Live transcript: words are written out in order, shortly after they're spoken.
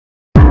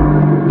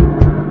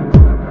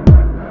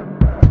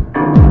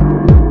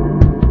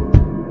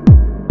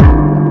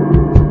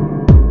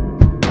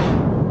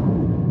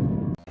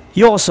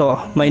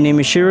Yoso, my name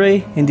is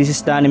Shirei, and this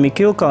is the Anime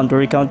Kill Count,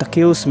 where we count the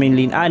kills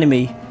mainly in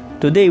anime.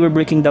 Today, we're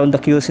breaking down the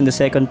kills in the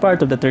second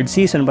part of the third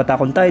season of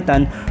Attack on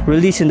Titan,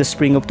 released in the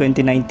spring of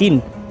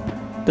 2019.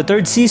 The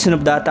third season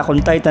of the Attack on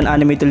Titan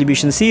anime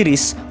television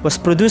series was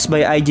produced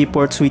by IG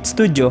Port Suite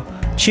Studio,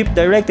 ship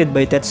directed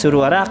by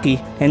Tetsuro Araki,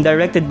 and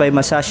directed by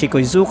Masashi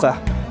Koizuka,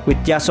 with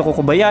Yasuko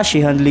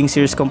Kobayashi handling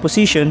series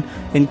composition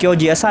and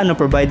Kyoji Asano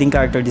providing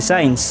character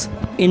designs.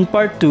 In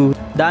part 2,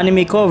 the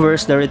anime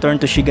covers the return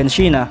to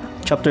Shiganshina,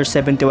 chapter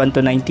 71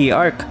 to 90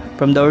 arc,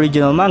 from the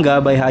original manga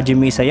by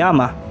Hajime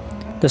Isayama.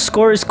 The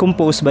score is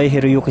composed by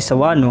Hiroyuki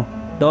Sawano.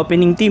 The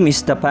opening theme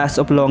is The Path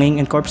of Longing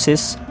and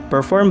Corpses,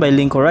 performed by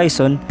Link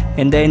Horizon,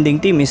 and the ending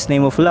theme is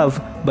Name of Love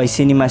by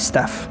Cinema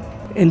Staff.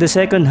 In the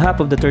second half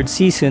of the third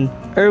season,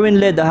 Erwin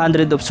led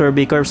 100 of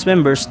Sorbet Corps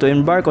members to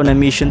embark on a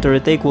mission to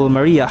retake Wall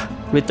Maria,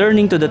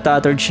 returning to the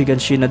tattered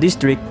Shiganshina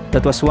district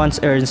that was once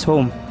Eren's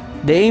home.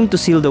 They aim to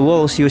seal the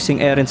walls using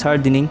Eren's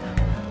hardening,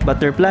 but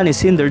their plan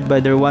is hindered by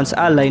their once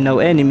ally, now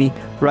enemy,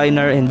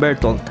 Reiner and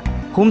Bertolt,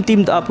 whom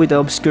teamed up with the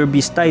obscure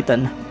Beast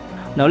Titan.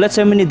 Now let's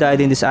see how many died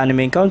in this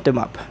anime encounter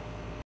map.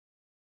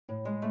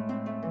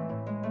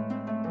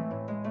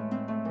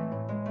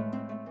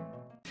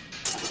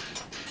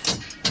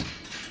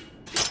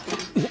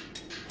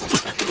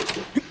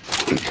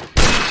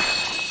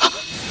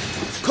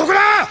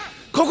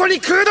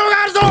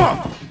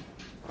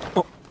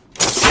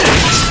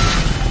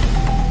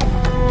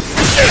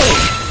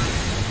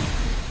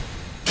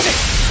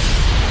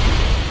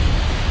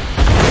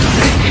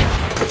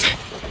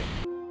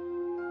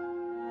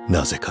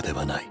 なぜかで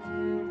はない。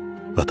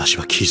私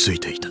は気づい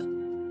ていた。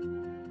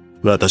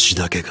私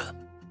だけが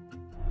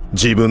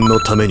自分の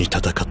ために戦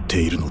っ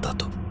ているのだ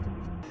と。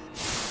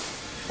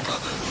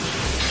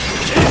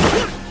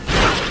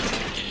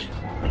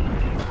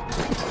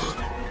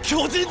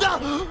巨人だ！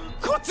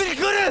こっちに来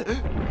る！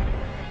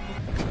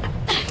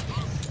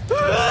う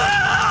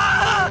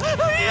わー！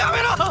や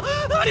めろ！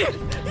兄！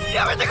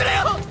やめてくれ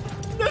よ！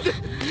なんで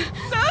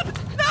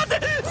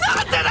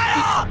だ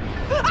よ！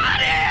兄！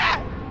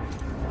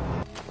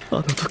あ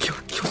の時は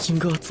巨人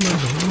が集まる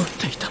のを待っ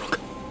ていたのか。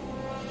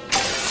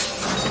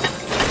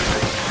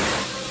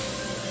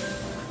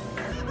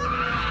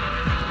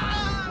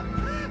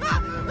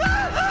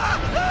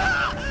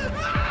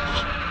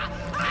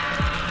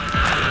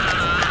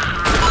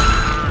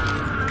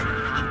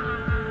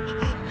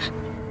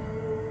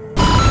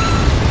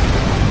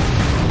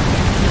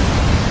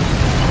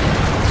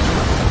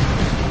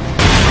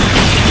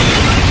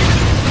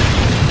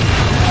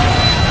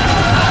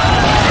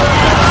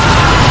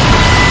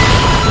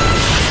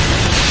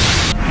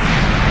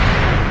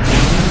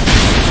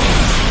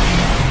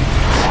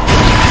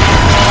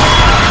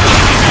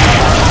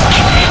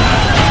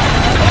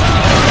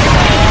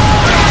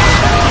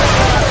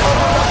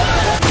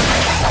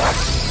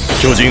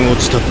巨人を伝っ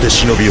て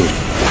忍び寄り、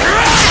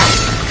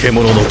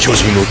獣の巨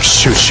人を奇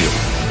襲しよ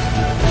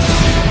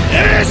う。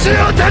エースを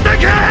叩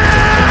け！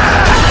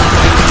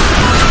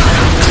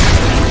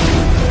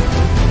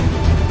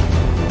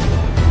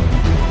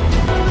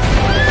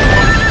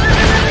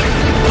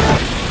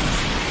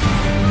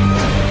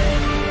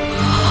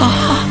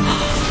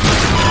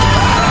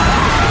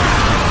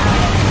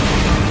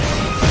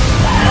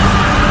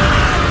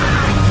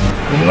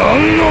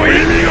何の意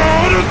味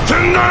があるって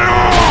んだよ！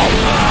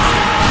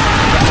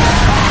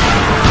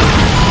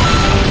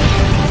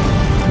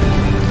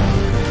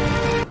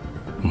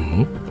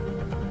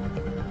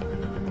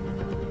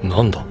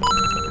なんだ？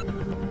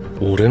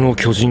俺の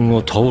巨人が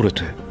倒れ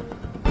て。な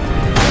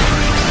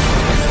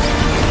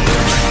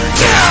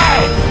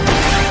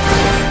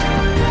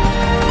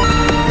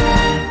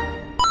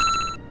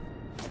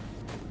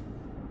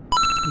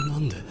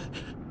んで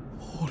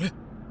俺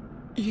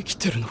生き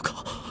てるの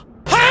か。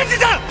ハンジ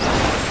だ！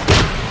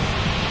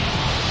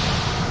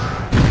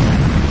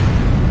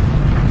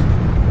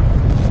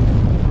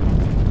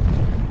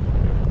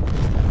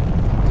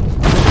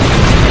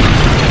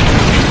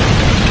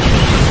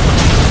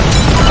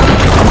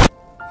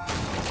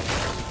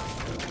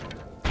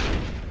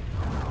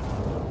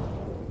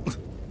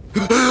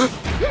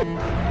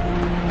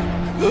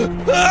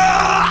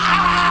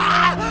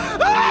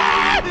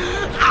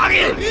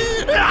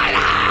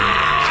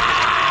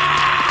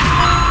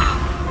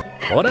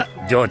ほら、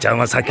ジョーちゃん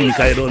は先に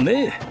帰ろう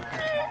ね。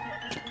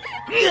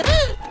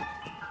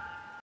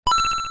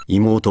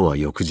妹は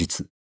翌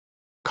日、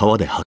川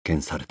で発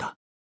見された。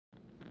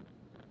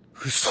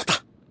嘘だ。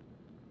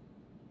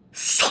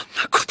そんな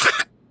ことが。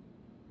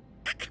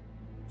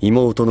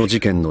妹の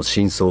事件の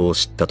真相を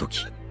知ったと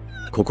き、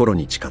心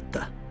に誓っ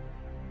た。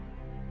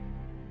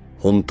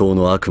本当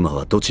の悪魔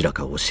はどちら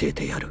か教え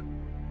てやる。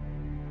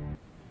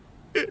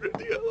エル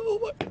ディアはお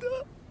前だ。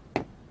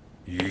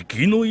生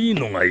きのいい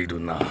のがいる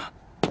な。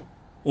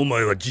お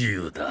前は自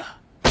由だ。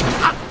あ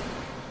っ！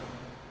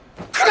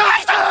クラ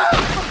イだ！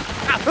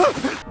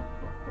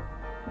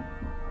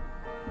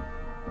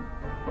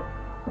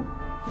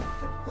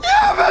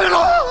やめろ！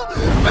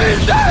み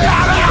んなや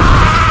めろ！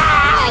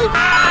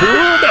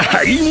ほ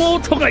ら、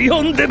妹が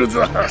呼んでる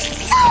ぞ。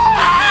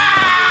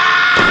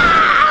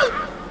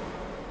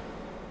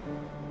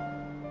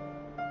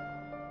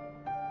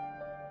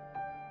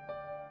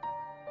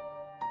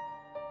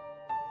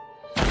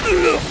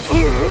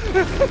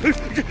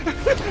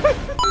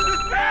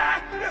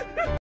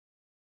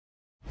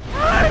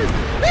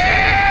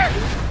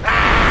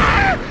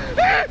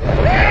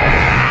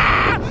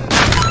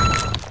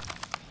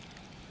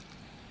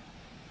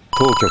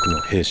当局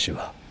の兵士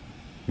は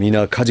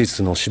皆果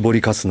実の搾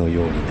りかすの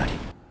ようになり、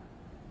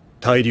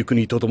大陸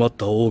にとどまっ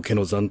た王家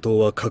の残党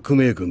は革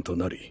命軍と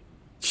なり、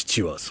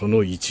父はそ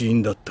の一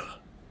員だった。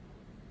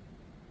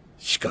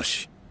しか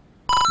し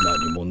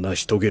何も成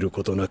し遂げる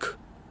ことなく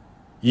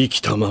生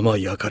きたまま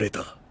焼かれ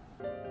た。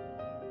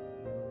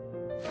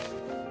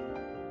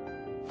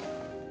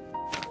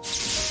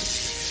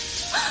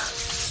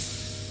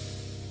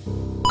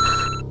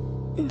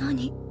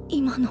何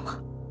今の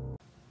は。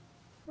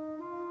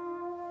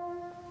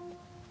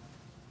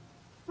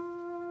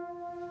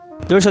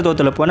There's a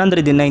total of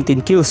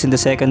 119 kills in the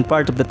second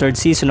part of the third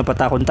season of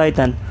Attack on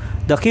Titan.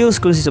 The kills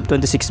consist of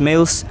 26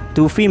 males,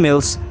 2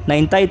 females,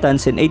 9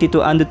 titans, and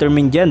 82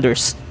 undetermined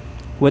genders.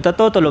 With a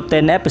total of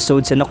 10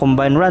 episodes and a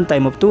combined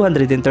runtime of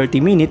 230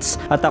 minutes,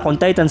 Attack on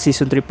Titan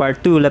Season 3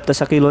 Part 2 left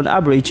us a kill on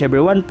average every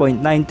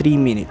 1.93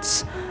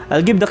 minutes.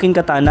 I'll give the King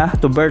Katana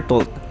to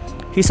Bertolt.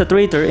 He's a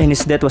traitor and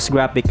his death was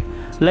graphic.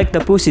 Like the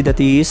pussy that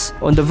he is,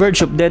 on the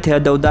verge of death he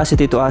had the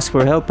audacity to ask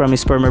for help from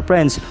his former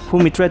friends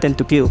whom he threatened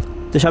to kill.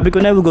 The sabi ko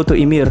na will go to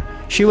Ymir.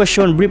 She was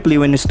shown briefly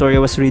when Historia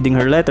was reading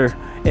her letter,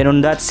 and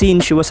on that scene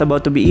she was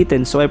about to be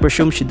eaten, so I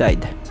presume she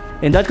died.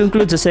 And that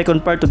concludes the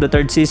second part of the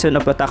third season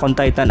of Attack on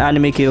Titan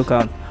anime kill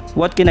count.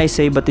 What can I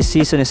say but this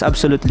season is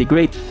absolutely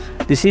great.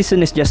 This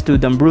season is just too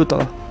damn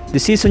brutal.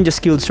 This season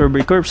just killed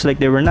Strawberry Corps like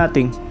they were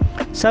nothing.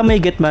 Some may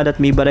get mad at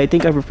me but I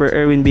think I prefer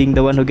Erwin being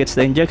the one who gets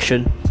the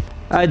injection.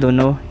 I don't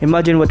know,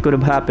 imagine what could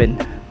have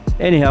happened.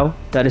 Anyhow,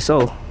 that is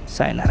all.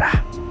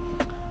 Sayonara.